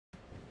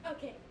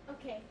Okay,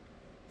 okay.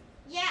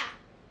 Yeah.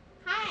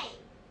 Hi.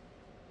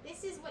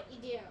 This is what you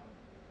do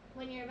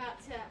when you're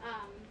about to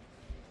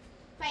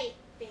fight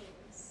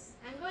things.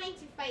 I'm going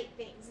to fight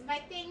things. And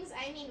by things,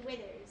 I mean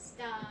withers.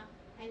 Duh.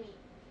 I mean,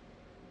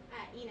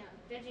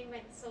 judging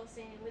by the soul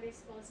sand and wither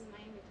skulls in my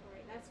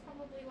inventory. That's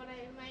probably what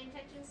my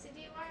intentions to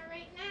do are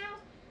right now.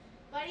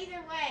 But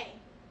either way.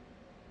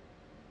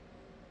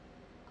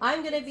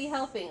 I'm going to be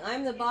helping.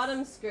 I'm the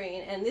bottom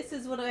screen, and this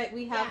is what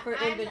we have for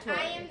inventory.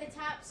 I am the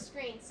top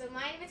screen. So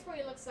my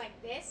inventory looks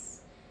like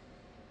this.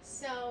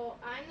 So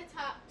I'm the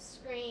top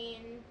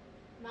screen.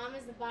 Mom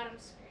is the bottom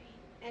screen.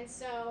 And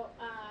so,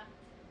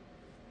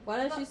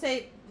 why don't you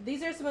say,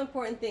 these are some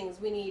important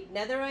things. We need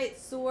netherite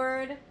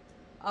sword,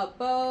 a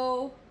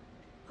bow.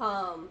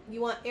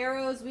 You want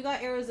arrows. We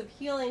got arrows of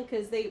healing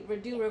because they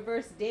do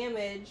reverse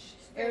damage.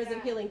 Arrows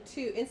of healing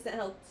 2, instant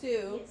health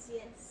 2.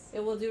 Yes.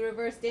 It will do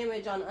reverse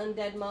damage on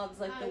undead mobs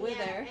like the wither.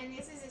 Yeah. And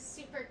this is a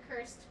super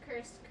cursed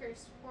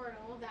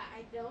portal that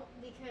I built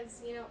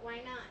because, why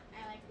not?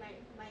 I like my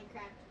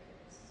Minecraft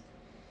cursed.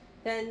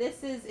 Then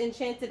this is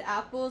enchanted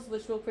apples,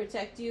 which will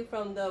protect you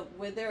from the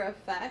wither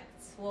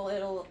effect. Well,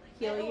 it'll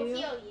heal you.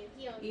 Heal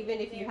you. Even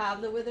if you have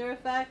the wither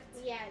effect.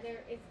 Yeah,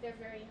 they're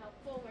very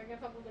helpful. We're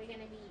probably going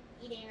to be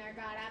eating our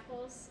god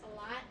apples a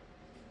lot.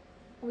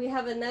 We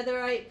have a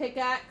netherite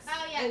pickaxe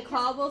and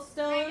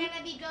cobblestone. We're going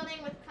to be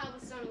building with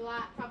cobblestone a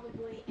lot,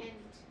 probably, and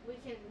we'll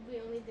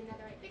need the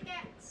netherite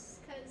pickaxe,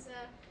 because,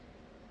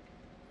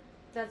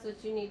 that's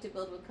what you need to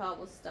build with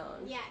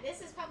cobblestone. Yeah,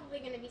 this is probably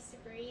going to be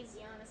super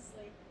easy,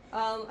 honestly.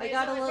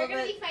 We're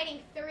going to be fighting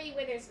 3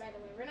 withers, by the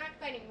way. We're not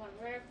fighting 1.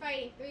 We're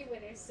fighting 3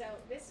 withers, so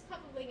this is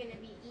probably going to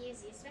be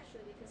easy,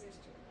 especially because there's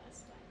 2 of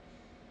us.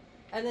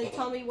 But. And then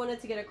Tommy wanted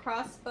to get a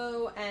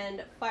crossbow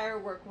and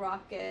firework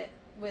rocket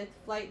with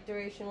flight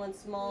duration 1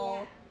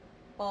 small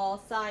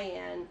ball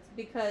cyan,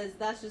 because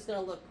that's just going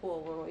to look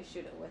cool when we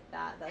shoot it with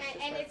that.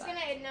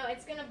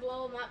 It's going to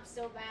blow them up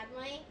so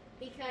badly,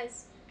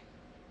 because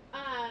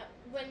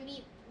when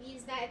we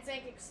use that, it's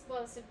like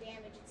explosive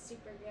damage. It's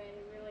super good.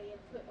 It really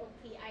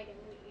OP item.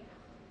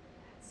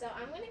 So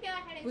I'm gonna go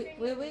ahead and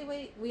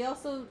wait.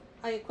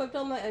 I equipped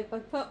I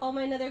put all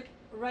my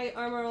netherite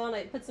armor on.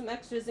 I put some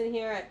extras in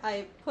here.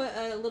 I put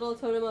a little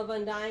totem of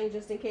undying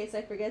just in case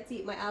I forget to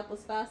eat my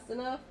apples fast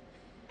enough.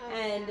 I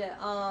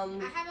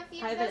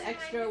have an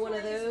extra one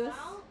of those.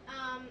 Well.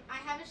 I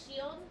have a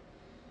shield,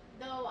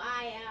 though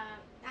I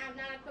have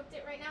not equipped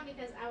it right now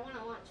because I want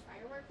to launch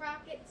firework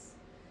rockets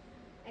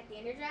at the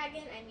Ender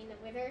Dragon. I mean the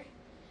Wither.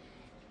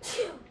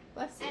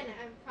 Bless you. And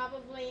I'm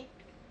probably,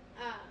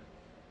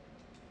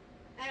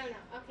 I don't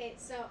know. Okay,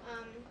 so,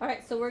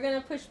 Alright, so we're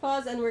going to push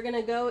pause and we're going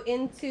to go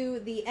into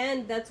the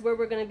end. That's where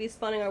we're going to be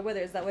spawning our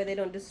withers. That way they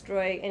don't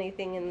destroy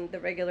anything in the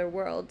regular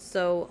world.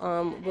 So,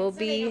 we'll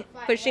be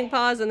pushing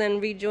pause and then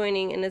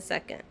rejoining in a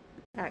second.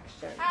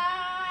 Action.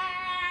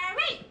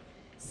 Alright!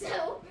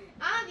 So,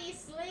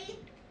 obviously,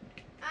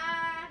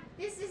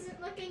 this isn't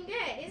looking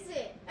good, is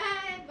it?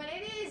 But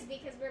it is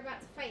because we're about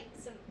to fight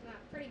some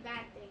pretty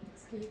bad things.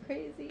 Are you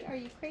crazy? Are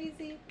you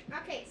crazy?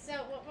 Okay, so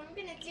what I'm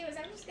going to do is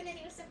I'm just going to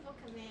do a simple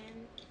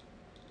command.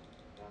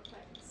 Real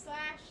quick. /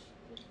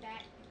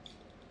 effect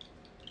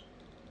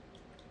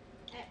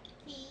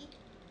 @p.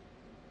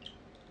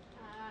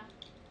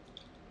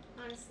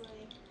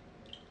 Honestly,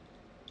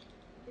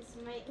 this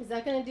might... Is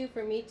that going to do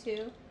for me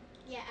too?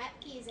 Yeah,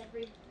 @p is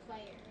every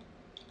player.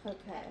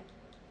 Okay.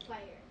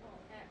 Player.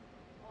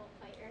 All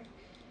player.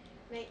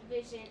 Night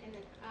vision and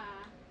then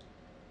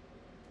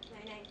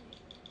night.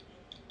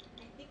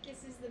 I think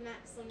this is the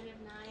max limit of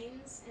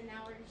 9s, and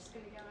now we're just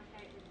going to go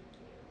ahead and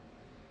do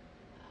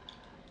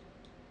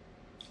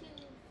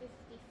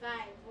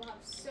 255. We'll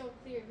have so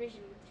clear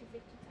vision with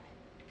 255.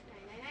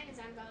 999 is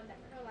on gold.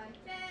 Hold on.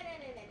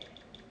 Okay,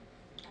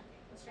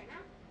 let's try now.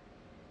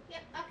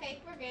 Yep,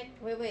 okay, we're good.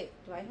 Wait.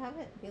 Do I have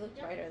it? You look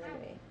brighter than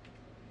me.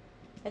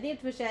 I think you have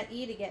to push that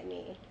E to get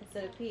me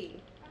instead of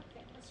P.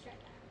 Okay, let's try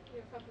that.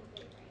 You're probably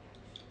right,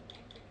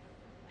 actually. I forgot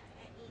about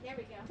that. E, there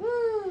we go.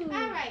 Woo!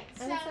 Alright,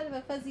 so... I'm instead of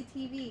a fuzzy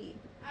TV.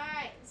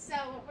 Alright, so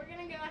what we're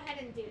going to go ahead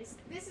and do is...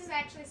 This is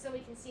actually so we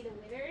can see the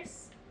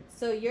withers.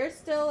 So you're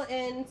still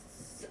in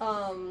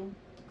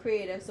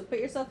creative, so put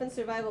yourself in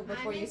survival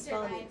before you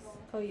spawn these.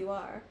 Oh, you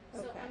are?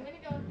 Okay. So I'm going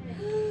to go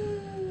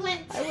ahead and...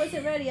 Flint! I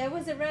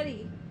wasn't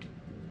ready.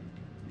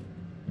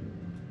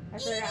 I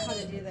forgot how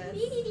to do this.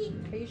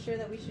 Are you sure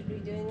that we should be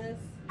doing this?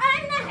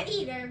 I'm not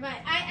either, but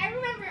I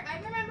remember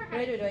how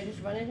to do I just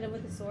run and hit him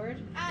with a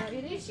sword?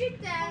 You shoot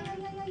them.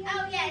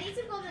 Oh yeah, I need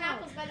some golden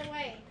apples, by the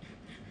way.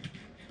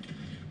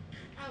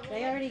 Did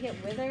I already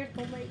get withered?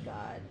 Oh my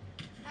god.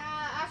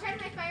 I'll try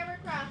my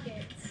firework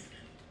rockets.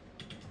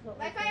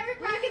 My firework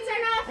rockets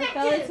are not effective. I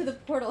fell into the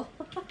portal.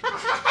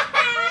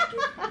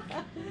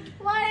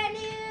 What I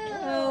knew.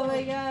 Oh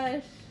my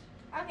gosh.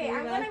 Okay,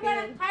 I'm gonna go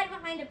and hide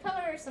behind a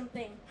pillar or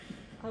something.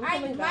 My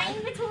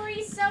inventory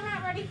is so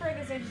not ready for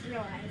this, I just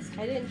realized.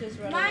 I didn't just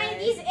run away.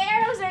 These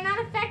arrows are not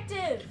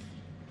effective.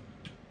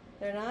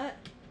 They're not?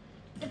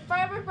 The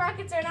firework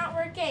rockets are not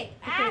working.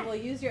 Okay, well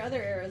use your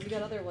other arrows. You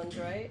got other ones,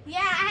 right? Yeah,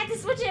 I had to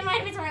switch it in my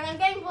inventory and I'm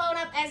getting blown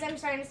up as I'm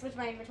starting to switch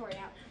my inventory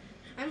out.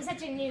 I'm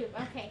such a noob.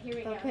 Okay, here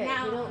we go. Okay,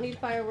 Now, we don't need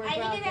firework I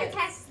needed to rockets.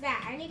 test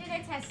that. I needed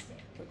to test it.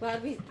 We're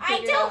glad we I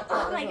figured don't. out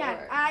that Oh my doesn't god.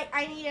 work.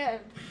 I need a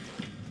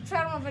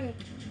trail of an.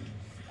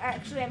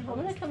 Actually, I'm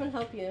gonna come and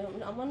help you.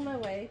 I'm on my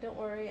way. Don't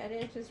worry. I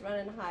didn't just run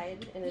and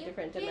hide in a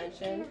different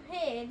dimension.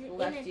 Hid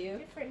Left in a you.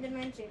 different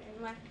dimension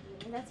and left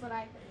you. That's what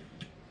I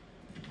heard.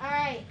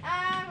 Alright,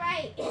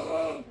 alright.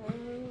 Oh,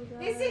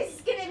 This God.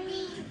 is gonna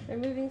be. They're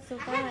moving so I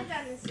fast. haven't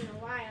done this in a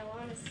while,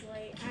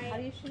 honestly. How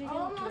do you shoot again?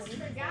 Almost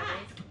forgot.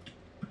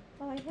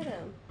 Oh, I hit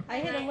him. I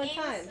And hit him I one aimed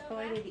time. so Oh,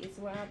 I bad. need to eat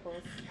some more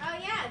apples. Oh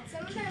yeah,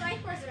 some of their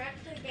life bars are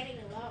actually getting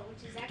low,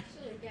 which is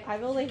actually good.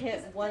 I've only hit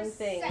Is it one per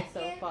thing so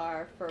second?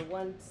 far for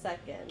 1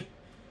 second.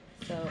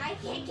 So I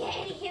can't get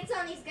any hits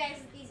on these guys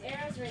with these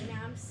arrows right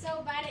now. I'm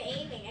so bad at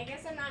aiming. I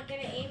guess I'm not good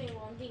at aiming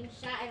while I'm being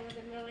shot at with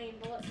a million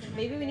bullets. From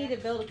maybe we need to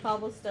everywhere. build a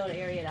cobblestone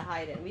area to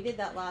hide in. We did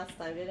that last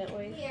time, didn't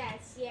we?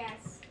 Yes,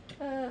 yes.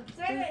 Uh,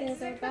 So these it's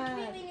things a are bad.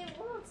 completely new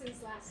world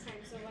since last time.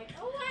 So like,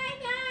 oh my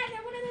god,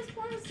 they're one of those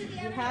portals to the You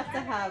other. have to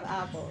other have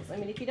dimension. apples. I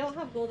mean, if you don't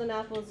have golden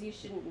apples, you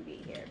shouldn't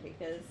be here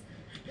because.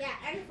 Yeah,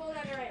 and full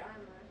netherite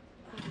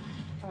armor.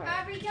 All right.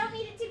 However, you don't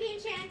need it to be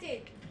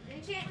enchanted.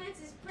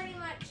 Enchantments is pretty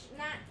much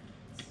not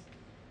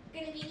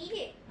gonna be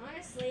needed,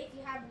 honestly, if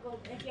you have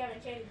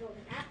enchanted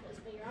golden apples.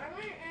 But your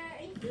armor,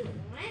 you do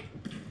want.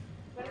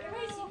 But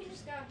otherwise, you can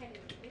just go ahead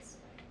and do this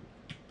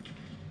way.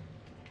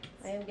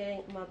 I am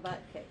getting my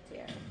butt kicked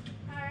here.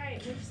 All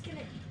right, we're just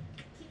gonna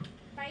keep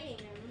fighting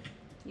them.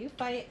 You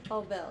fight,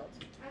 I'll build.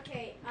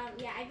 Okay,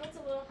 yeah, I built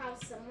a little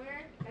house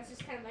somewhere. That's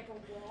just kind of like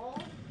a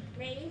wall,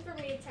 waiting for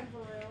me to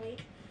temporarily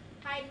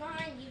hide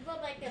behind. You build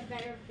like a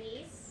better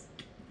base.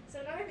 So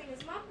another thing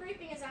is mob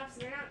briefing is off,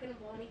 so they're not gonna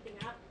blow anything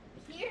up.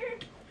 Here,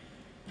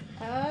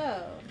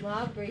 Oh,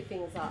 mob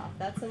briefing's off.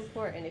 That's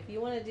important. If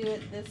you want to do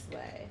it this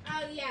way.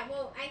 oh yeah,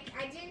 well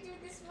I didn't do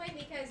it this way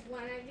because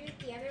when I do it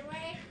the other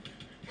way,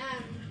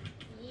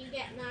 you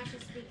get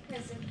nauseous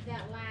because of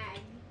that lag.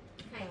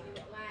 Kind of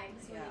it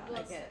lags when Yeah, you blow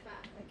I stuff get-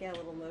 up. I get a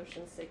little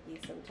motion sicky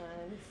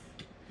sometimes.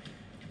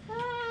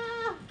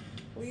 Ah!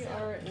 We So-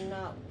 are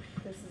not,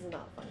 this is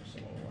not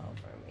functioning well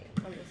for me.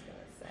 I'm just going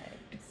to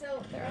say.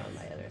 So They're on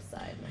my other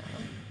side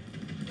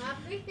now. mob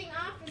briefing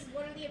off is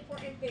one of the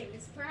important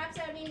things. Perhaps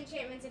I would need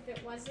enchantments if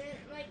it wasn't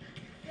like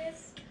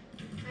this.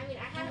 I mean,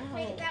 I haven't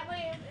played it that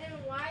way in a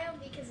while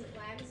because it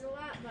lags a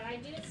lot, but I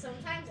do it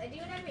sometimes. I do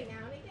it every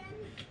now and again.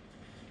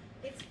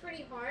 It's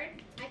pretty hard.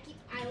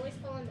 I always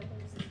fall into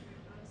holes in the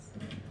ground,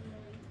 honestly.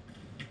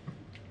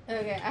 I'm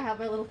really... Okay, I have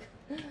my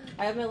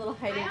little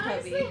hiding I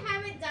honestly cubby.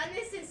 haven't done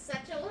this in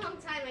such a long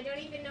time. I don't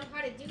even know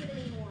how to do it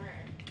anymore.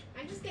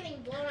 I'm just getting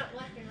blown up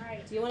left and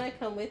right. Do you want to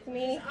come with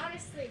me It's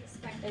honestly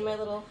expected. in my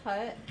little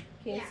hut?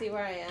 Can you Yeah. see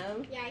where I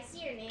am? Yeah, I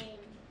see your name.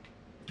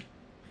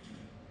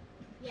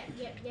 Yep.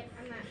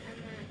 I'm not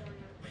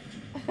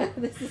going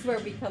out. This is where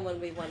we come when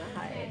we want to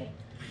hide. Okay.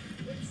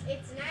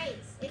 It's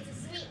nice. It's a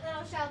sweet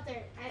little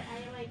shelter.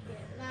 I like it.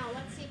 Now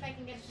let's see if I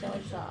can get a Shell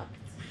shelter. shocked.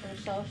 I'm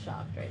shell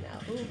shocked right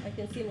now. Ooh, I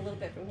can see him a little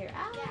bit from here.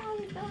 Ow, Yeah.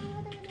 he's going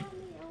on me.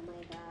 Oh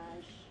my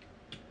gosh.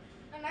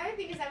 Another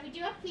thing is that we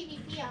do have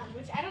PvP on,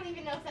 which I don't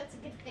even know if that's a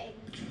good thing.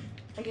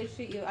 I can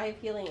shoot you. I have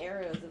healing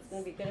arrows. It's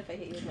gonna be good if I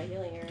hit you with my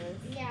healing arrows.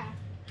 Yeah.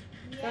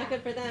 It's not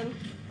good for them.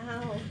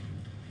 Ow.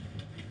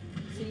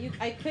 So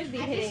I could be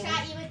I hitting. just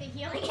shot you with a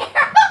healing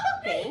arrow.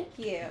 Thank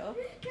you.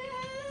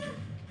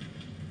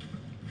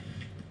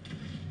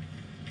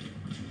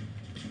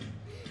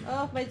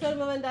 Oh, my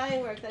totem of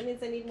undying worked. That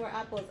means I need more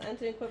apples and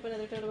to equip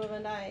another totem of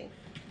undying.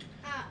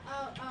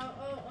 Oh.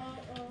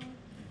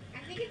 I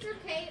think it's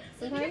okay.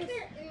 Even Sometimes if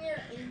they're in your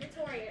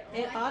inventory,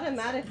 It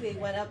automatically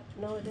went up.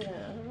 No, it didn't.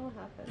 I don't know what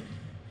happened.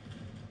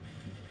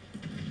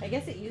 I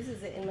guess it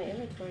uses it in my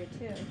inventory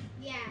too.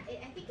 Yeah,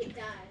 I think it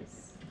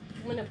does.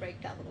 I'm gonna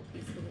break that little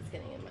piece because it's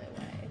getting in my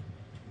way.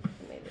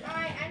 Maybe that.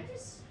 Alright, I'm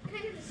just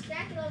kind of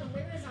distracted all the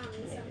withers on me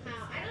Maybe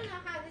somehow. this I don't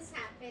know how this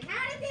happened.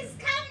 How did this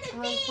come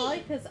to be? Probably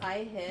because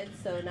I hid,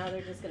 so now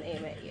they're just gonna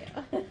aim at you.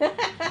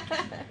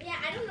 Yeah,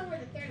 I don't know where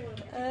the third one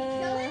went. Did you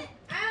kill it?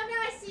 Oh no,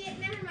 I see it.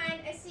 Never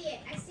mind. I see it.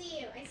 I see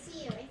you.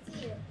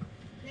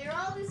 They're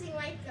all losing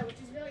life though, which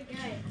is really good.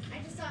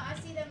 I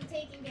see them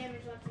taking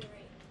damage left and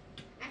right.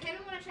 I kind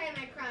of want to try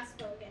my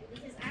crossbow again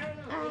because I don't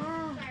know.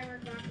 Maybe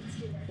firework rockets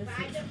do work, This but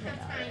I is don't have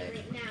time chaotic.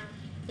 right now.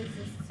 This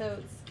is so I'm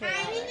in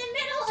chaotic. the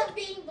middle of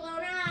being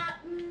blown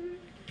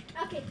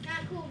up. Okay,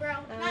 not cool, bro.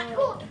 Not Oh.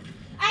 cool.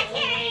 I Oh my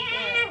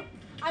can't.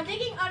 I'm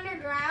digging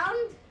underground.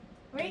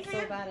 Right I'm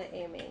so now. bad at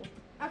aiming.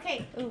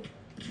 Okay. Ooh.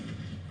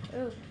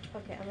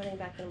 Okay, I'm running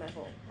back in my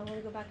hole. I want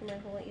to go back in my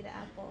hole and eat an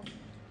apple.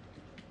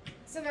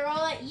 So they're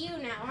all at you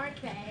now, aren't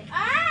they?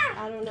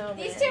 Ah! I don't know,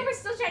 These man. two were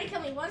still trying to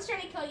kill me. One's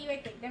trying to kill you, I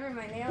think. Never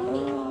mind. They don't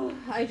need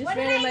I just What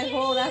ran did in I my do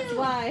hole, to that's you?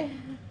 why.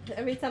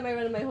 Every time I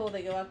run in my hole,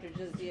 they go after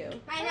just you.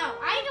 I know.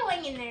 I'm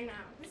going in there now.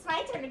 It's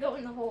my turn to go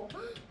in the hole.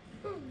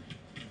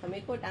 Let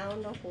me go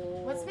down the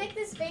hole. Let's make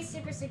this space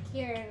super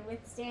secure and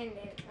withstand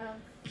it.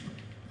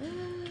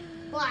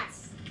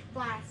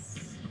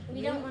 Blasts.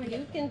 We don't want to.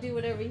 You can do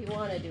whatever you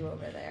want to do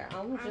over there.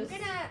 I'm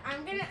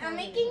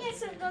making it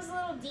so it goes a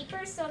little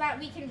deeper so that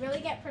we can really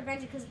get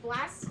prevented because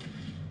blasts.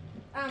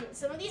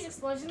 Some of these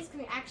explosions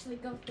can actually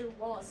go through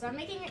walls, so I'm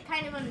making it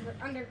kind of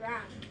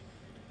underground.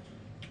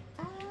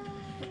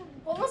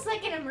 Almost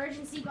like an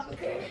emergency bunker.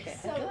 Okay,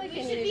 So like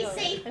we should be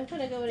safe. I'm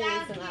gonna go and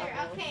down eat some here.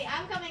 apples. Okay,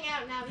 I'm coming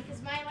out now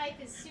because my life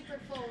is super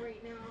full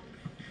right now.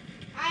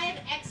 I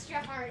have extra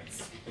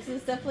hearts. This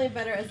is definitely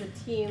better as a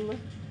team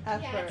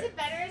effort. Yeah, it's a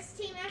better as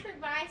team effort,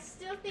 but I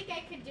still think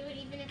I could do it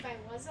even if I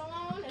was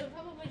alone. It would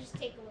probably just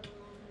take a little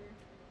longer.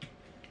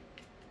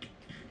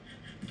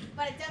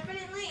 But it's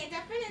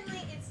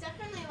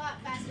definitely a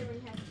lot faster when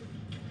you have two.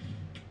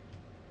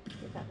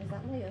 Was that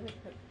my other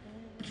cook?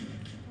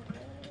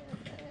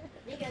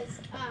 Because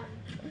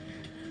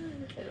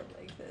I don't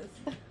like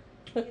this.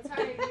 it's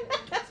harder to do.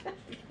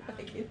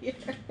 I can hear.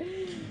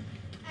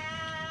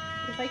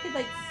 If I could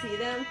like see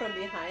them from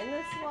behind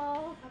this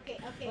wall. Okay.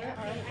 Where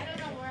are they? I don't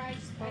know where I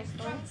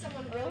sprung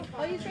someone really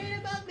far. Oh, he's right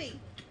above me.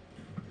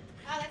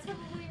 Oh, that's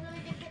probably a really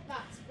good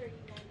hitbox for you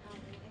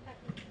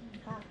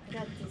then. I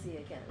got dizzy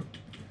again.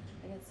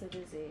 I got so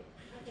dizzy.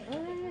 Okay, Oh,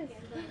 there it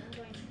is. I'm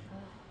going.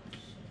 Oh, shit.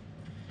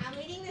 I'm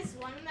leading this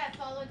one that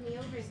followed me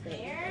over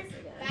there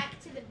back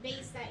to the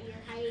base that you're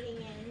hiding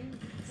in.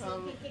 So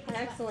you can kick his I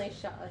butt. accidentally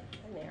shot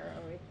an arrow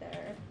right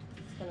there.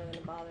 It's kind of going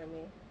to bother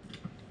me.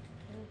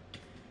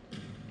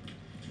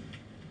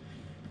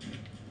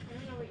 I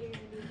don't know what you're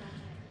going to do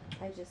about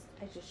that.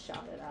 I just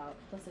shot it out.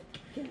 I was like,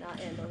 cannot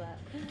handle that.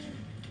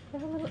 I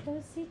have a little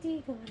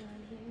OCD going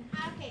on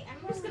here. Okay,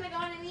 I'm just going to go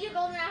on and eat a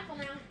golden apple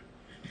now.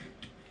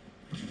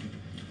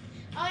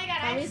 Oh my god,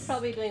 Tommy's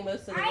probably doing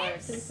most of the work. I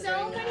have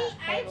so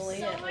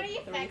many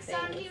effects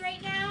on me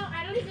right now.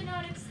 I don't even know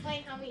how to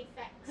explain how many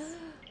effects.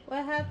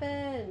 What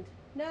happened?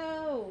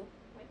 No.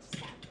 What just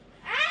happened?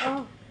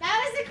 Oh,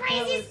 That was the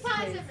craziest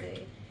pause ever.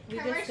 crazy. We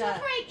Commercial just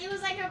got. break. It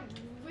was like a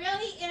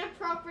really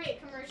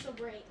inappropriate commercial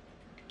break.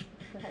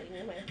 We're hiding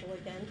in my hole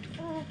again.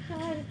 Oh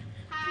God.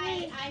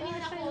 Hi, I'm in the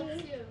Gosh, hole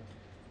honey.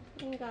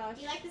 too. Oh gosh.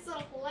 Do you like this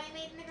little hole I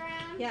made in the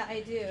ground? Yeah,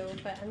 I do,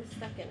 but I'm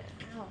stuck in it.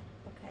 Ow.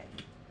 Okay.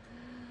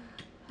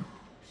 Oh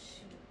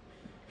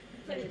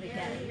shoot. Put Did it it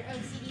there in again. your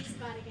OCD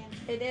spot again.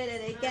 I did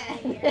it again.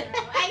 My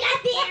arrow. I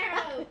got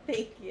the arrow!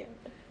 Thank you.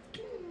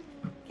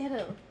 Get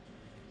him.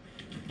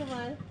 Come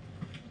on.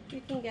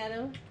 You can get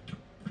him.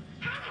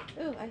 Ah!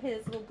 Ooh, I hit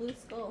his little blue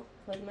skull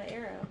with my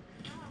arrow.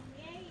 Oh,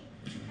 yay.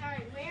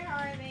 Alright, where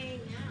are they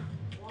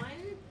now? 1,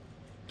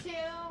 2,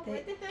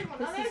 where's the third one?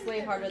 This there's is the way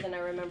third harder one. than I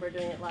remember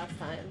doing it last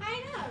time.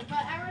 I know,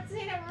 but I would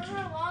say that we're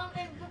along,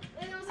 and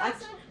it was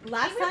also...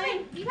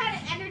 You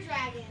had an ender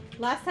dragon.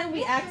 Last time we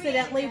We had 3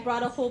 accidentally ender brought a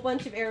dragons. whole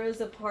bunch of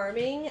arrows of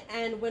harming,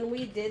 and when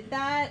we did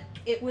that,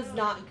 it was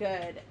not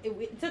good.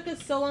 It took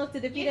us so long to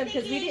defeat him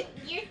because we didn't.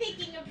 You're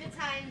thinking of the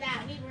time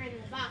that we were in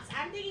the box.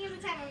 I'm thinking of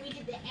the time when we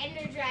did the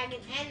ender dragon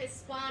and the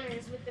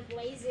spawners with the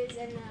blazes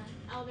and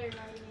the elder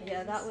guardians.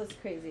 Yeah, that was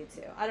crazy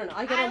too. I don't know.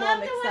 I get them all love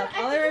the mixed one- up.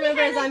 I All I think we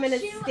remember had, is I'm in a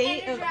like, 2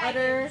 state ender of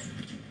utter.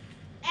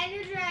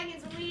 Ender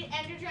dragons, when we did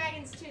ender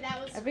dragons too,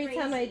 that was Every crazy.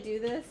 time I do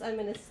this, I'm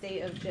in a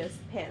state of just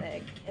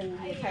panic, and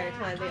the entire Yeah,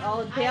 time they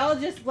I- all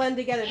just blend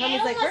together.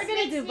 Tommy's like, we're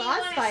gonna do boss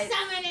I fights.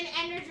 summon an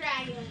ender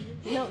dragon.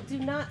 No, do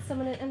not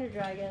summon an ender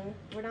dragon.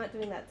 We're not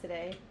doing that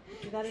today.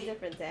 Do that a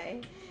different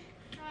day.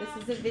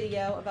 This is a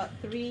video about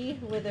 3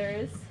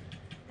 withers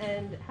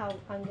and how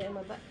I'm getting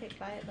my butt kicked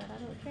by it, but I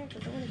don't care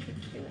because I want to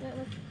keep shooting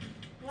it.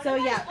 So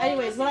yeah,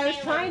 anyways, what I was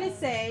trying to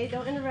say,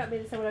 don't interrupt me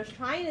this time, what I was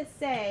trying to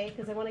say,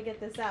 because I want to get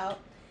this out,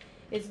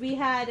 is we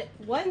had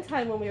one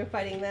time when we were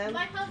fighting them.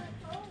 My helmet.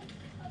 Oh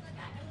my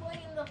god, I'm going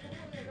in the hole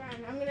in the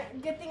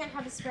ground. Good thing I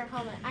have a spare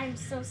helmet. I'm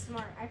so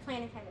smart. I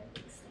plan ahead of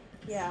these things.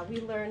 Yeah,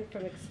 we learned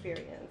from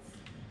experience.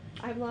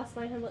 I've lost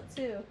my helmet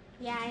too.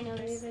 Yeah, I know I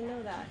didn't this. even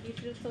know that. You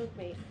should have told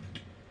me.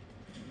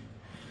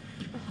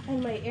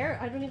 And my air,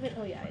 I don't even,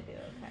 oh yeah, I do,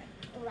 okay.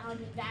 Oh, that would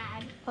be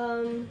bad.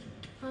 Um,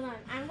 Hold on,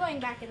 I'm going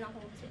back in the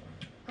hole too.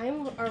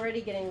 I'm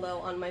already getting low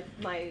on my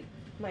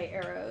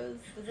arrows.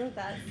 Isn't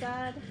that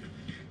sad?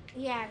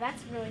 Yeah,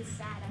 that's really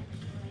sad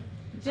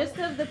actually. Just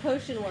of the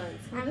potion ones.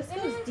 I'm This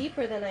gonna- goes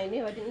deeper than I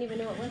knew. I didn't even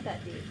know it went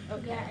that deep.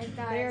 Okay. Yeah, it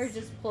does. They're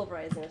just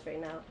pulverizing us right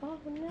now. Oh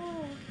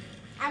no.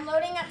 I'm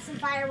loading up some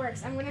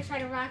fireworks. I'm gonna try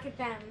to rocket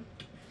them.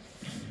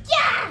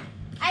 Yeah!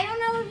 I don't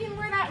know even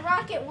where that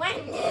rocket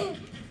went.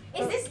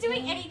 Is this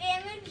doing any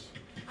damage?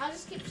 I'll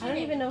just keep shooting. I don't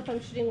even know if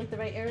I'm shooting with the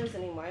right arrows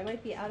anymore. I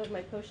might be out of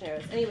my potion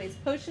arrows. Anyways,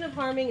 potion of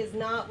harming is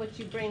not what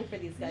you bring for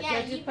these guys. Yeah,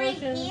 have to you bring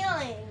potions.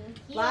 healing.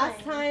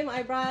 Last time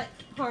I brought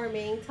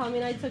harming, Tommy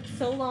and I took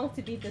so long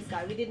to beat this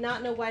guy. We did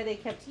not know why they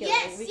kept healing.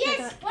 Yes, We yes!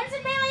 forgot- Once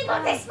in melee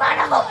mode, they spawn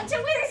a whole bunch of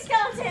wither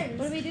skeletons!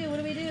 What do we do? What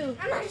do we do?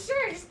 I'm not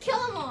sure, just kill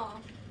them all.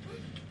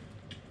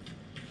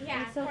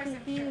 Yeah, I'm so of course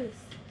confused.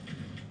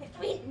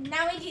 I'm sure.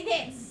 Now we do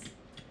this.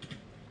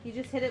 You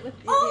just hit it with.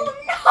 Oh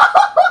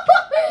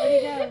no!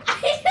 Where'd he go?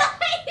 I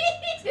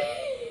died!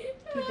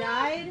 You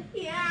died?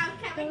 Yeah, I'm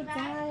coming Don't back.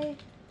 die.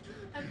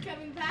 I'm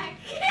coming back.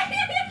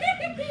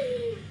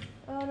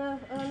 Oh no!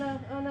 Oh no!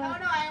 Oh no! Oh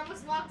no, I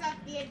almost walked off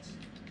the edge.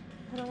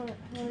 I don't want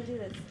to do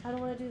this. I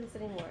don't want to do this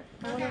anymore.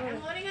 Okay,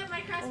 I'm loading up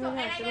my Oh crossbow, my and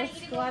gosh, I am I gotta eat a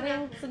golden squatting?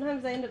 apple.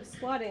 Sometimes I end up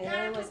squatting, and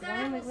I'm Apples, like, why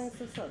am I apples. going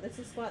so slow? This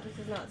is squat. This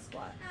is not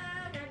squat.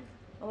 Oh god.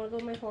 I want to go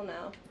in my hole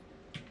now.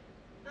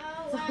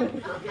 Oh wow. Sorry.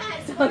 Oh god.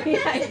 So Sorry,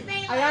 what happens in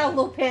melee? I got a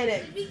little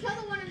panic. Did we kill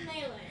the one in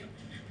melee?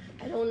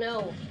 I don't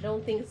know. I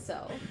don't think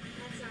so.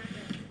 That's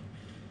not good.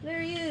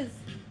 There he is.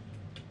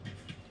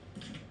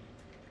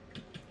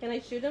 Can I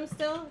shoot him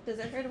still? Does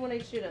it hurt him when I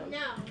shoot him? No.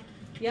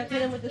 You have to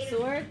hit him with the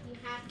sword? You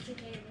have to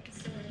hit him with the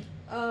sword.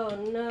 Oh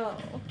no.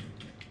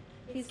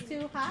 He's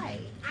too high.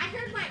 I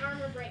heard my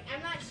armor break.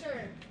 I'm not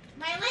sure.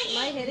 My leggings.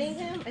 Am I hitting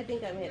him? I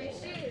think I'm My hitting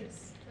him.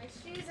 shoes. My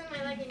shoes and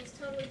my leggings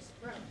totally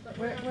just broke. But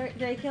Where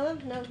did I kill him?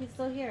 No, he's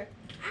still here.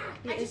 Ah,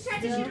 He I just is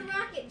tried to still- shoot a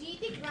rocket. Do you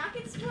think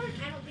rockets work?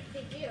 I don't think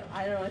they do.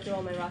 I don't know. I threw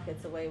all my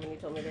rockets away when you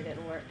told me they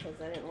didn't work because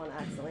I didn't want to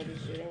accidentally be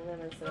shooting them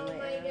instead Oh of my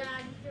my arrows.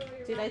 god, you threw all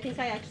your Dude, I think rockets.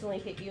 I accidentally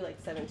hit you like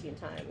 17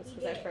 times You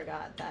because I did.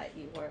 forgot that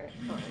you weren't.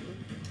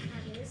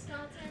 Have you a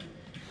skeleton?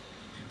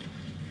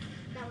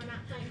 That we're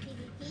not playing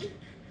PvP?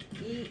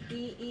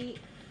 Eat.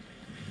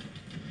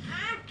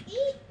 Ah,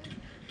 eat!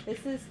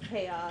 This is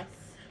chaos.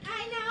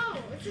 I know!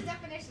 It's the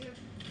definition of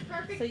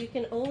perfect. So you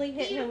can only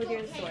hit him with your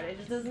Beautiful sword. It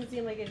just doesn't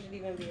seem like it should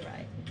even be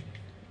right.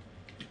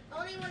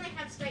 Only when they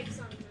have stripes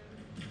on them.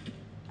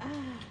 Ah,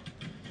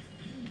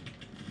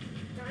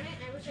 Darn it,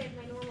 I wish I had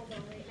my normal bow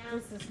right now.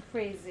 this is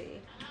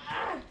crazy.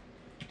 Ah,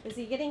 Is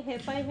he getting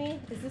hit by me?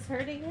 Is this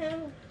hurting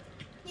him?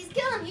 he's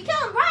killing him! You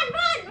kill him!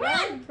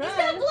 Run! He's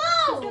gonna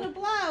blow! He's gonna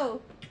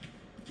blow!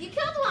 You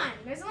killed one!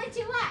 There's only 2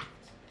 left.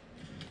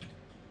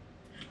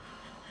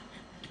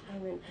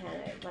 I'm in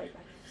panic. Like, I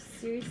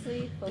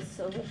seriously feel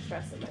so much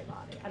stress in my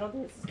body. I don't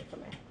think this is good for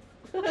my health.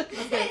 I was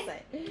gonna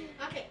say.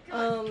 Okay, come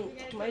on. We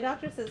gotta My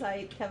doctor says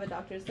I have a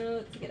doctor's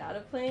note to get out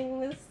of playing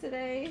this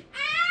today.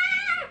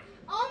 Ah!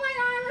 Oh, my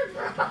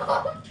armor broke!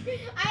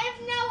 I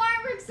have no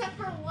armor except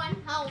for 1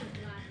 helmet left.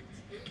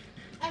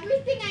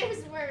 Everything I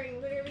was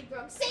wearing literally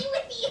broke. Same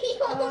with you,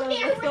 you old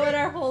Let's go in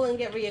our hole and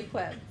get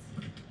re-equipped.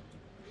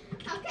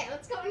 Okay,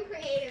 let's go in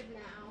creative now.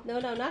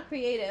 No, not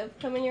creative.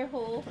 Come in your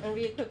hole and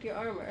re-equip your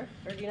armor.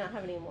 Or do you not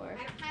have any more?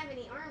 I don't have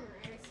any armor.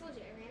 I already told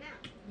you, I ran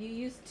out. You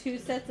used 2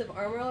 sets of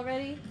armor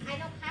already? I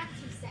don't have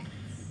 2 sets.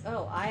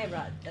 Oh, I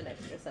brought an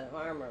extra set of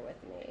armor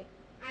with me.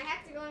 I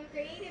have to go in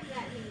creative,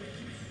 that means.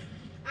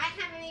 I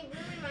haven't any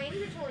room in my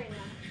inventory left.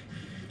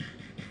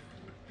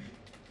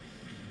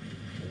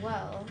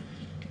 Well,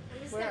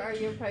 I'm just where gonna- are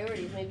your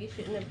priorities? Maybe you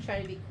shouldn't have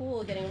tried to be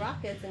cool getting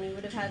rockets and you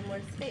would have had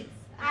more space.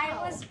 I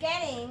Ow. was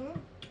getting...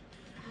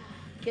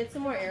 Get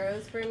some more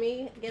arrows for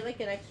me. Get like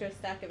an extra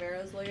stack of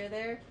arrows while you're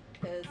there.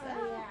 Because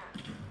Oh, yeah.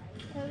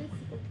 that is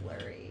so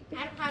blurry.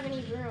 I don't have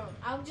any room.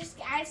 I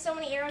have so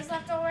many arrows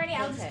left already.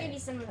 I'll just Okay, give you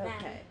some of them.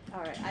 Okay.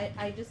 Alright.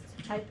 I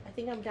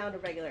think I'm down to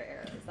regular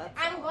arrows. That's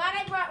I'm all. glad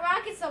I brought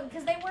rockets though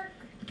because they work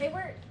really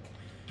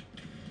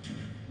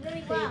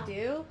well. They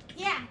do?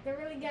 Yeah, they're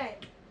really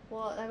good.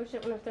 Well, I wish I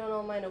wouldn't have thrown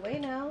all mine away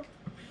now.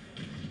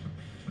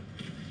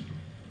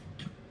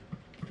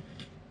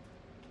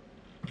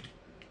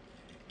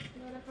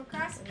 Load up a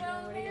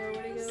crossbow.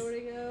 Where'd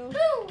he go?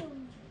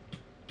 Boom!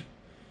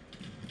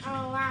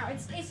 Oh wow,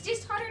 it's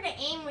just harder to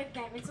aim with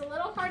them. It's a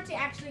little hard to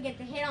actually get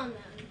the hit on them.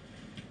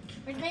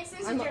 Which makes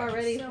sense. I'm since they're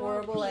already so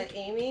horrible OP. at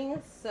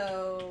aiming,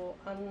 so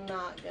I'm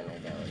not gonna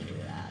go and do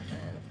that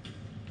then.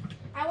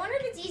 I wonder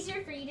if it's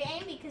easier for you to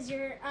aim because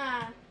your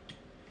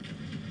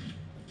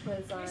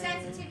Because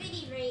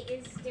sensitivity rate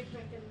is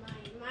different than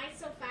mine. Mine's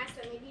so fast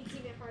that maybe it's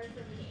even harder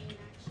for me to aim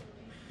actually.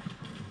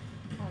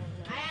 I don't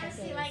know. I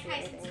honestly can't like see high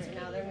anything right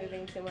sensitivity. now. They're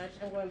moving too much.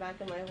 I'm going back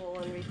in my hole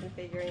and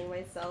reconfiguring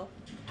myself.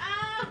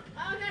 Oh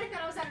god, I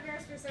thought I was out of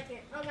arrows for a second.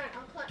 Oh god,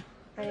 I'll collect.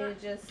 I need to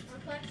just... I'll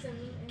collect some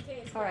in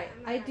case. but Alright,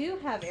 I'm not I out. do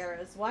have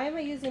arrows. Why am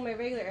I using my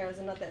regular arrows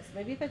and not this?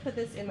 Maybe if I put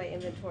this in my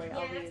inventory, Yeah,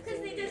 I'll be that's because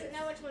using they doesn't these.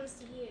 know which ones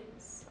to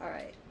use.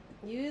 Alright.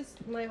 Use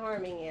my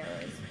harming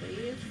arrows,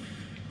 please.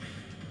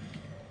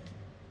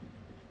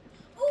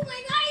 Oh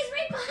my god, he's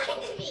right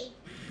behind me!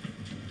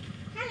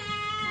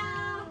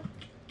 Hello!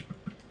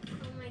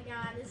 Oh my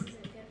god, this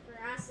isn't good for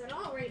us at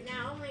all right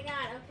now. Oh my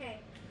god,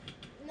 okay.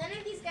 None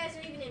of these guys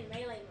are even in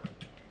melee mode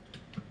yet.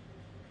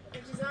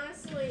 Which is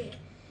honestly...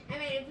 I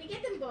mean, if we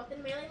get them both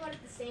in melee mode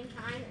at the same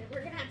time,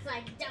 we're gonna have to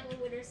like double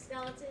wither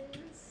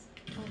skeletons.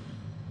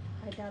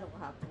 I doubt it will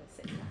happen at the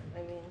same time. I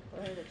mean,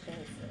 what are the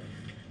chances?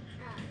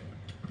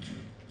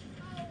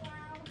 Oh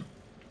wow.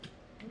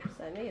 Oops,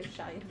 I may have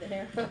shot you with an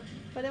arrow,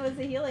 but it was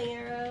a healing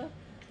arrow.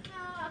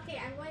 Oh, okay,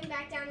 I'm going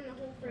back down in the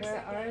hole for a Where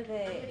second. are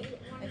they? I'm gonna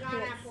eat one I god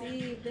can't apple.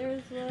 see.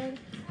 There's one.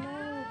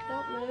 No,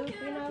 don't move.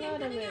 You're not allowed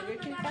to move. You're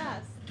too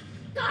fast.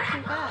 God Too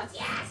apples, fast.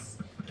 yes!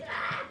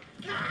 Ah,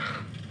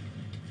 ah.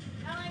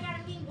 Oh my god,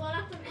 I'm being blown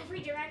up from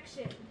every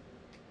direction.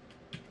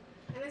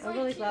 And there's I'm only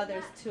really 2 glad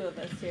there's left. 2 of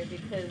us here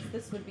because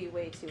this would be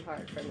way too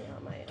hard for me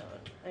on my own.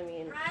 I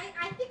mean,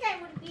 I think I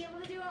would be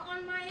able to do it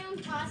on my own,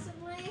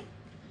 possibly.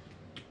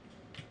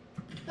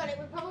 But it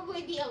would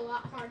probably be a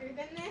lot harder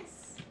than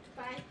this.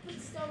 But I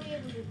would still be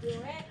able to do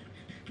it.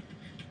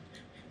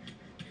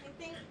 I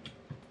think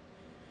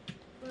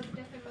we'll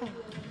definitely be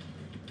able to.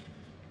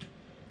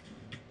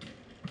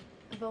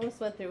 I've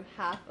almost went through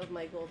half of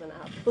my golden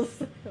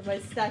apples of my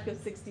stack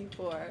of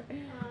 64.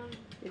 Did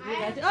you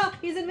imagine? Oh,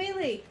 he's in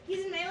melee.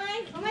 He's in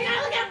melee? Oh my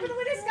god, look out for the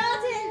wither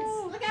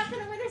skeletons! Look out for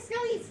the wither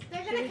skellies!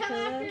 They're gonna come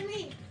after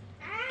me!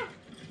 Ah!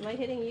 Am I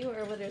hitting you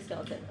or wither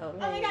skeleton? Oh, Oh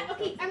my god,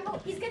 okay,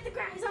 he's got the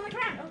ground, he's on the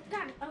ground. Oh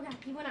god,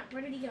 he went up.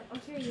 Where did he go? Oh,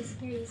 here he is.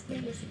 Going.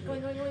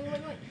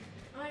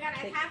 Oh my god,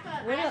 I have a...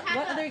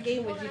 What other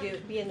game would you do?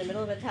 Be in the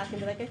middle of a task and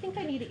be like, I think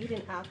I need to eat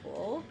an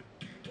apple.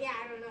 Yeah,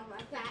 I don't know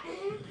about that.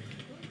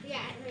 Yeah,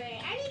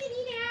 right. I need to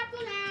eat an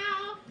apple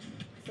now.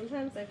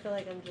 Sometimes I feel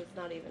like I'm just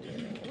not even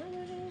moving. Am I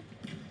moving?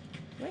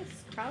 Am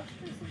I crouched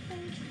or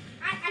something?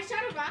 I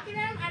shot a rocket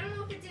at him. I don't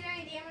know if it did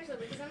any damage though,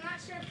 because I'm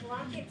not sure if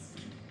rockets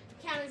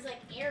count as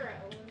like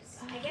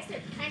arrows. I guess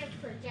they're kind of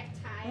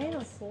projectiles. I am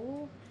a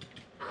fool.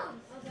 Oh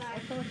god. I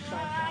feel like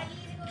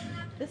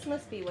shell-shocked. This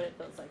must be what it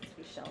feels like to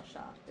be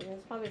shell-shocked. I mean,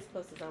 it's probably as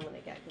close as I'm going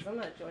to get, because I'm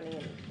not joining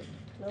any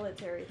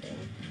military thing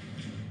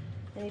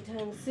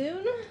anytime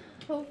soon,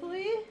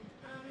 hopefully.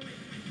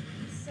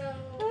 So,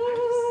 I'm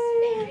just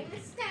sparing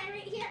this guy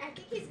right here. I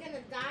think he's going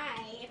to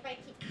die if I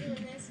keep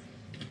doing this.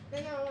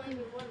 Then there'll only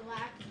be one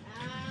left.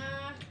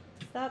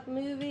 Stop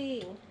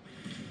moving.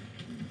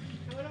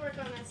 I want to work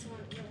on this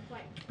one real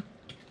quick.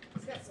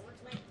 He's got so much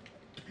light.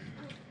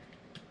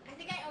 I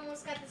think I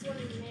almost got this one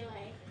in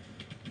melee.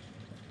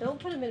 Don't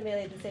put him in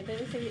melee at the same time.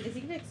 Is he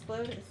going to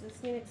explode? Is this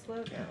going to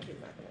explode? No, he's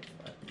not going to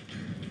explode.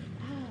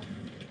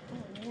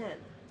 Oh, man.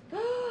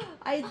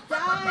 I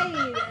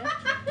died!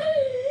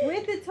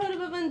 With the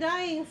totem of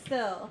undying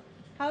still.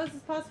 How is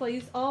this possible? I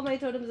used all my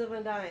totems of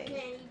undying.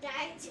 Man, you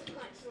died too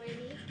much,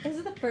 lady. This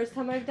is the first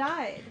time I've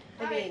died.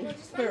 I mean, well,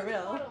 just for run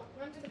real.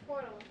 Run to the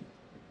portal.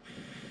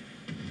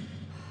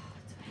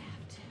 Do I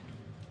have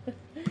to?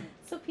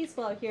 It's so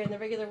peaceful out here in the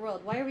regular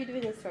world. Why are we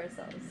doing this to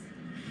ourselves?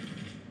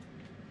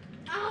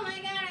 Oh my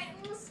god, I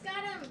almost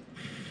got him.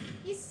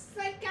 He's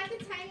like got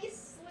the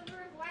tiniest sliver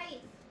of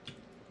life.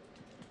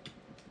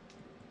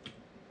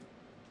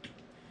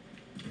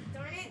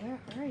 Darn it. Where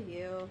are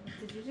you?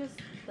 Did you just,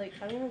 like,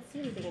 I don't even see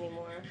anything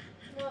anymore.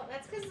 Well,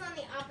 that's because it's on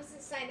the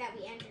opposite side that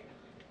we entered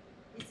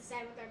on. It's the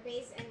side with our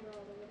base and where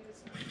all the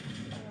withers are.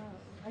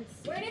 Oh, I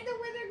see. Where did the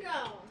wither go?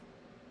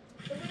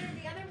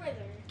 The other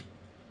wither.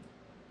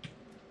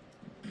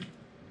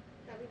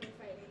 That we've been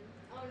fighting.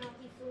 Oh no,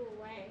 he flew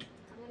away.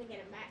 I'm gonna get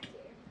him back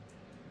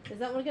here. Is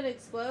that one gonna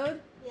explode?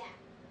 Yeah.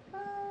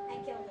 I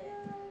killed it.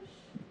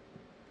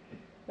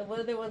 The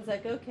other one's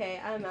like,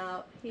 okay, I'm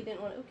out. He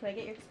didn't want. Oh, can I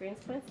get your experience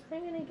points?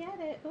 I'm gonna get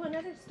it. Oh,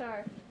 another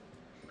star.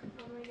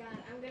 Oh my god,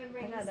 I'm gonna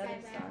bring I got this guy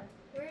another back. star.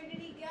 Where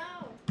did he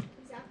go?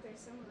 He's out there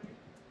somewhere.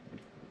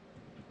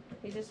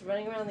 He's just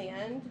running around the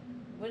end.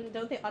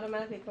 Don't they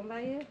automatically come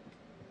by you? He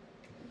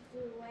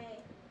flew away.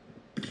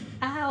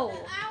 Ow!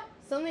 Ow!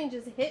 Something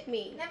just hit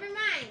me. Never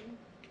mind.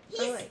 He's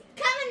Oh my-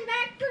 coming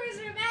back for his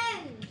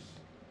revenge.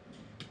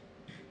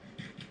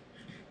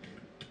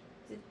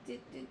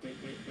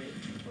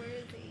 Where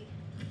is he?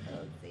 I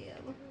don't see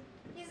him.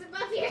 He's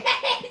above your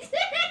head.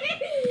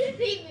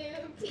 He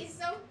moved. He's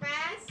so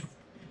fast.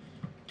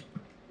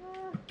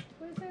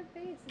 Where's our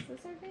base? Is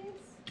this our base?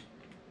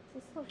 Is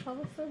this called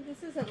cobblestone?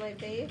 This isn't my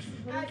base.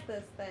 What is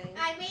this thing?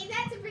 I made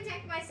that to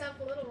protect myself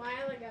a little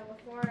while ago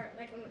before,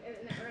 like in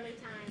the early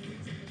times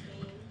of the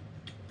game.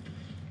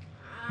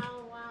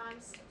 Oh wow, I'm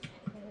so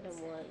I hit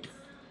him once.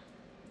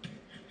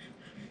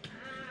 Ah.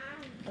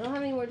 I don't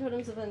have any more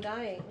totems of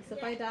undying. So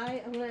if I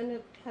die, I'm gonna end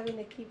up having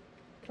to keep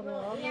coming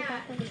all the way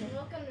back over here.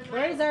 Welcome to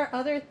Where is our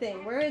other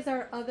thing? Where is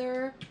our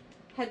other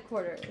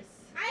headquarters?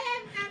 I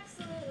have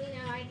absolutely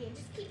no idea.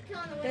 Just keep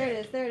killing the wither. There it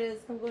is. There it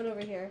is. I'm going over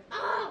here.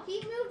 Oh,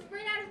 he moved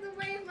right out of the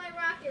way of my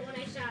rocket when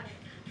I shot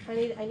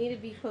it. I need to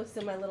be close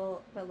to my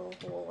little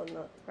hole in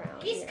the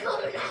ground. He's here.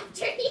 coming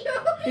after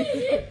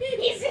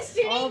you. He's just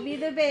shooting. I'll be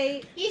the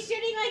bait. He's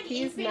shooting like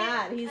He's infinite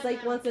mad. He's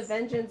like wants a amounts.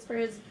 vengeance for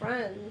his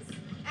friends.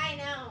 I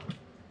know.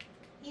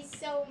 He's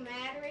so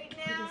mad right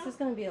now. This is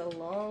gonna be a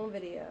long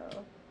video.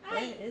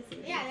 Where is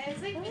he? Yeah,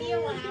 there's like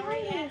video 1 hour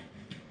yet.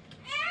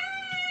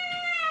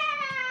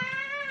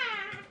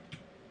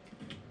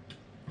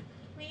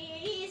 Where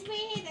is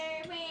Wither?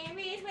 Where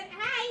is Wither?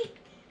 Hi!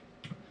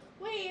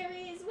 Where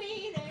is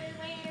Wither?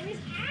 Where is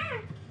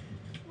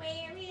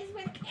Where is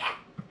Wither?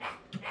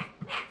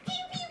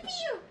 Pew pew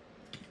pew!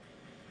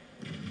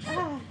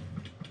 Ah.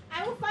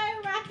 I will fire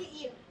a rocket at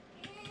you.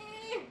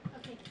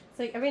 Okay. It's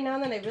like every now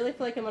and then I really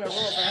feel like I'm on a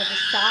roll, but I have to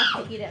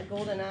stop to eat a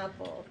golden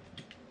apple.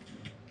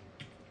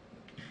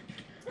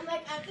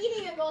 I'm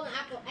eating a golden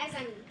apple as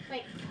I'm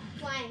like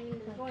flying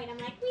into the void. I'm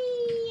like,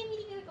 wee! I'm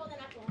eating a golden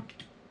apple.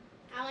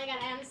 Oh my god,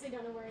 I honestly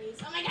don't know where he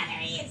is. Oh my god, there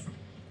he is!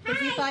 Because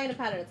he's Hi! flying in a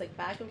pattern. It's like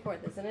back and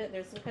forth, isn't it?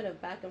 There's some kind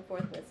of back and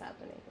forthness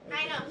happening.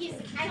 I know,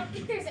 I don't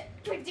think there's a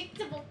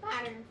predictable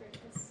pattern for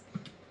this.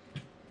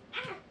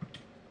 Ah!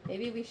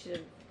 Maybe we should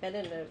have been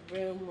in a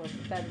room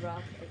with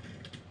bedrock.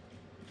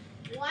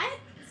 What?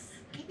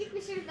 You think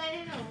we should have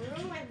been in a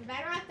room with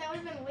bedrock? That would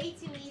have been way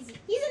too easy.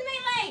 He's in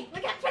melee!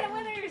 Look out for the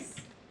withers!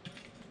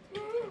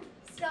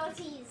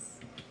 Skellies.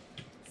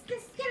 The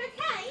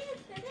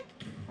skeleton.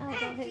 Oh,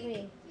 don't hit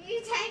me.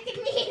 You're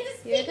attacking me.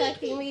 You're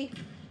attacking me.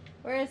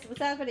 What's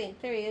happening?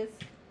 There he is.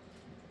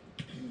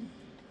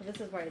 This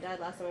is where I died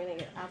last time. We're gonna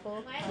get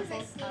apple. Why was I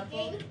apple,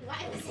 sneaking? apple.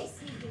 Why was I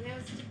sneaking? That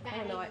was too bad. I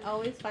don't know. I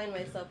always find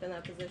myself in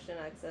that position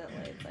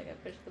accidentally. It's like I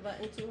push the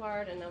button too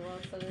hard and then all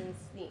of a sudden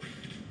sneak.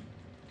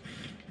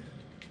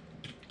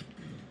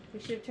 We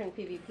should have turned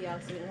PvP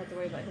off so we didn't have to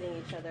worry about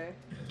hitting each other.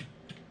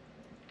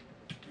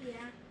 Yeah.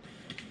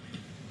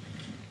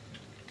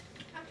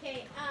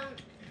 Okay, I'm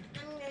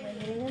Am I gonna...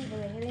 hitting him? Am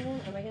I hitting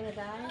him? Am I gonna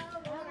die?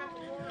 Oh,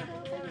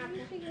 we're not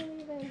gonna-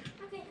 Even.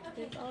 Okay,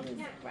 It's all this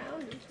yeah.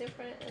 ground is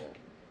different and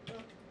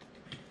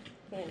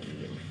can't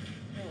eat.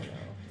 I don't know.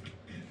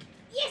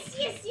 Yes,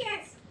 yes,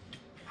 yes!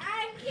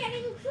 I'm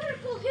getting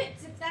critical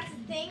hits, if that's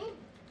a thing,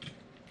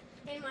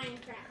 in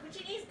Minecraft. Which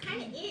it is,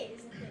 kind of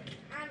is a thing.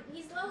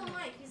 He's low on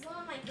life. He's low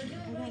on life. We're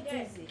doing really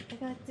good. I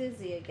got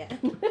dizzy again.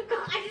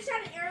 Oh, I just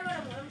had an arrow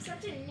at him. I'm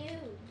such a noob.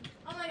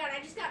 Oh my god,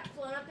 I just got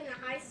flown up in the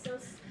high so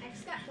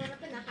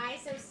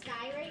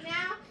sky right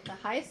now. The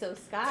high so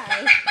sky.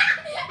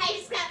 I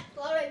just got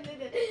flown into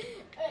the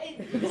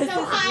This so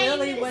is high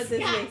really into the what sky.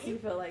 this makes you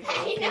feel like.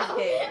 I know.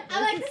 Okay.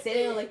 I'm like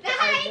standing on like the the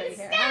high edge in right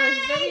the here. sky. How much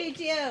is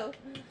WGO?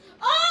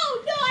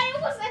 Oh no!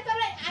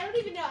 I don't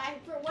even know.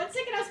 For 1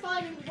 second I was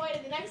following the point,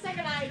 and the next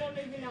second I don't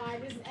even know.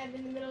 I'm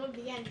in the middle of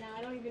the end now.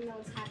 I don't even know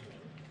what's happening.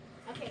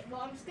 Okay,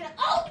 well I'm just gonna.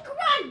 Oh, come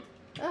on!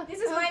 Oh, This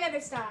is my nether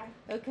star.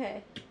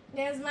 Okay.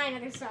 There's my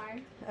nether star.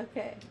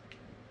 Okay.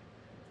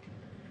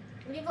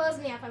 If he blows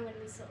me up, I'm gonna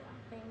be so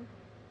laughing.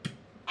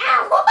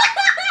 Ow!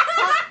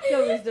 Pop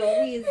goes the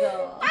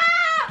weasel. Ah!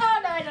 Oh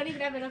no, I don't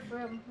even have enough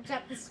room.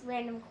 Except this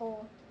random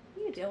coal.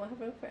 You don't have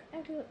room for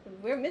everyone.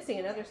 We're missing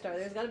another star.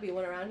 There's got to be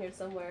one around here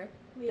somewhere.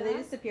 We Do they are?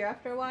 disappear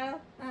after a while?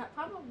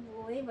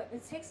 Probably, but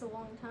it takes a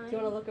long time. Do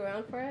you want to look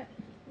around for it?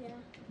 Yeah.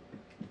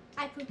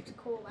 I pooped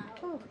coal out.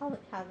 Oh, I'll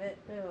have it.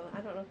 Oh, I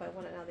don't know if I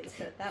want it now that you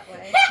said it that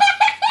way.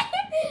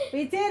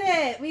 We did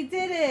it! We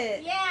did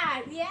it!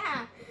 Yeah,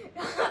 yeah.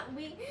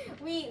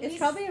 It's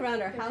probably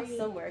around our house Agreed.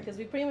 somewhere because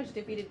we pretty much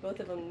defeated both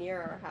of them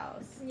near our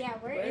house. Yeah,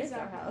 where is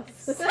our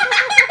house?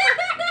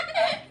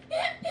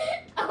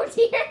 Oh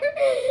dear.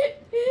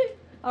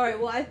 All right.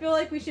 Well, I feel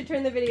like we should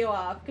turn the video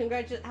off.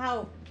 Congratulations!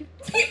 How?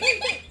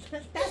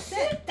 That's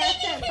it.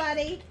 That's it,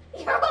 buddy.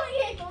 You're holding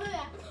it. Oh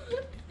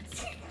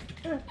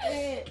no!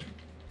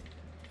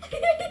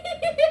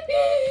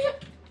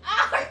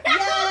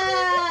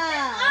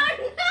 Yeah!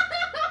 Oh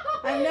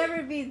no! I've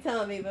never beat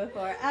Tommy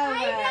before. Ever. I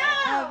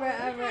know! Ever.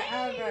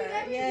 I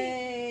never beat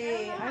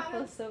Yay! him. I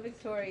feel so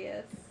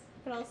victorious.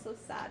 But also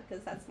sad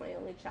because that's my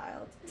only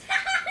child.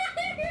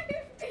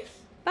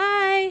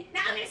 Bye!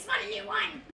 Now I'm gonna spawn a new one!